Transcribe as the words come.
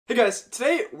Hey guys,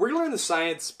 today we're going to learn the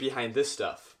science behind this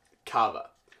stuff, Kava.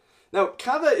 Now,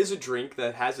 Kava is a drink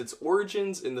that has its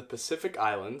origins in the Pacific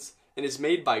Islands and is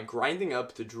made by grinding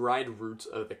up the dried roots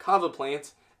of the Kava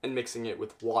plant and mixing it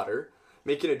with water,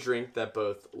 making a drink that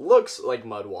both looks like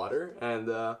mud water and,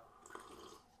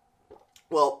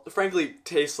 well, frankly,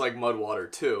 tastes like mud water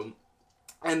too.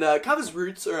 And Kava's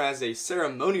roots are as a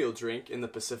ceremonial drink in the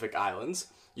Pacific Islands,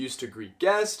 used to greet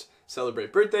guests,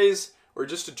 celebrate birthdays, or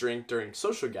just a drink during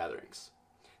social gatherings.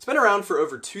 It's been around for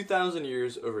over 2,000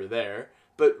 years over there,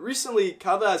 but recently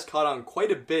Kava has caught on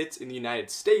quite a bit in the United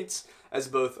States as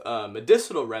both a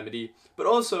medicinal remedy, but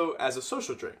also as a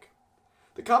social drink.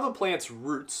 The Kava plant's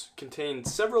roots contain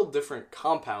several different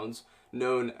compounds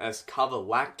known as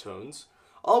kavalactones,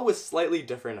 all with slightly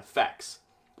different effects.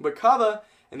 But Kava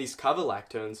and these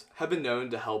kavalactones have been known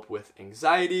to help with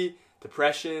anxiety,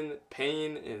 depression,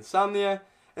 pain, insomnia,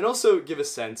 and also give a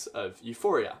sense of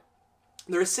euphoria.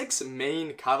 There are 6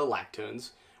 main kavalactones,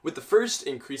 with the first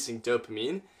increasing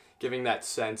dopamine, giving that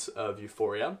sense of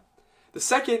euphoria. The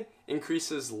second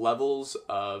increases levels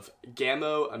of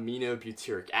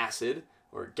gamma-aminobutyric acid,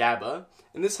 or GABA,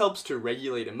 and this helps to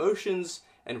regulate emotions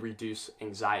and reduce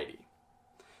anxiety.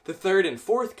 The third and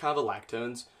fourth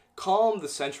kavalactones calm the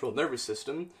central nervous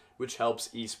system, which helps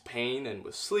ease pain and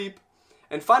with sleep.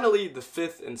 And finally, the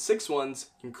fifth and sixth ones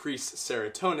increase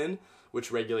serotonin,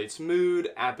 which regulates mood,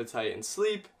 appetite, and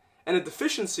sleep, and a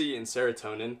deficiency in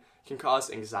serotonin can cause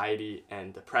anxiety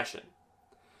and depression.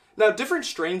 Now, different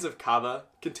strains of Kava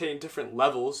contain different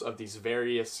levels of these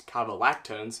various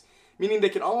kavalactones, meaning they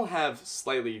can all have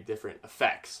slightly different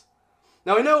effects.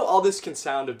 Now, I know all this can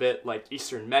sound a bit like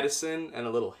Eastern medicine and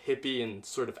a little hippie and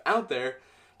sort of out there,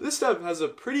 but this stuff has a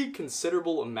pretty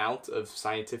considerable amount of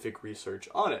scientific research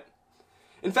on it.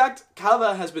 In fact,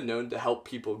 Kava has been known to help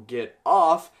people get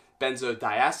off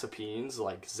benzodiazepines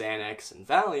like Xanax and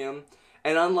Valium,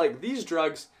 and unlike these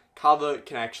drugs, Kava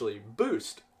can actually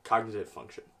boost cognitive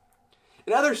function.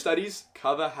 In other studies,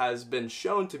 Kava has been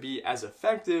shown to be as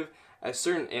effective as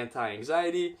certain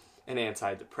anti-anxiety and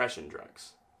anti-depression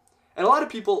drugs. And a lot of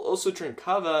people also drink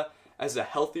Kava as a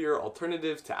healthier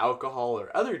alternative to alcohol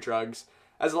or other drugs,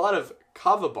 as a lot of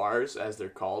Kava bars, as they're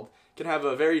called, can have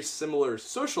a very similar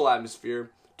social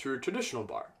atmosphere to a traditional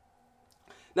bar.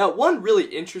 Now, one really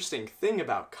interesting thing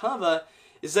about Kava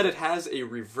is that it has a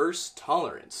reverse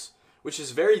tolerance, which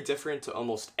is very different to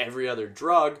almost every other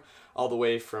drug, all the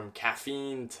way from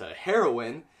caffeine to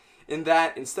heroin, in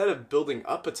that instead of building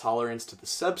up a tolerance to the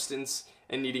substance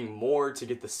and needing more to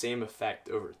get the same effect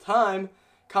over time,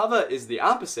 Kava is the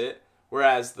opposite,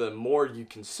 whereas the more you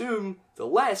consume, the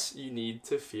less you need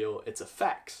to feel its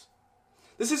effects.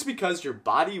 This is because your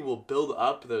body will build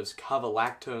up those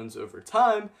kavalactones over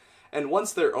time, and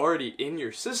once they're already in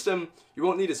your system, you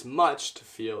won't need as much to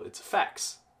feel its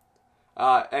effects.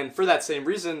 And for that same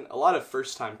reason, a lot of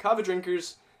first-time Kava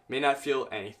drinkers may not feel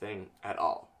anything at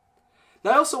all.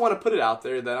 Now, I also want to put it out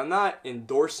there that I'm not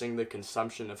endorsing the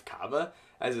consumption of Kava,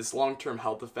 as its long-term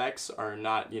health effects are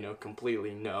not,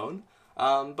 completely known.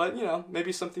 But,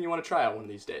 maybe something you want to try out one of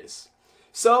these days.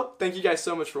 So, thank you guys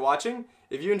so much for watching.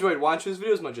 If you enjoyed watching this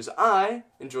video as much as I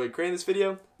enjoyed creating this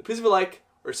video, please leave a like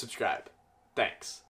or subscribe. Thanks.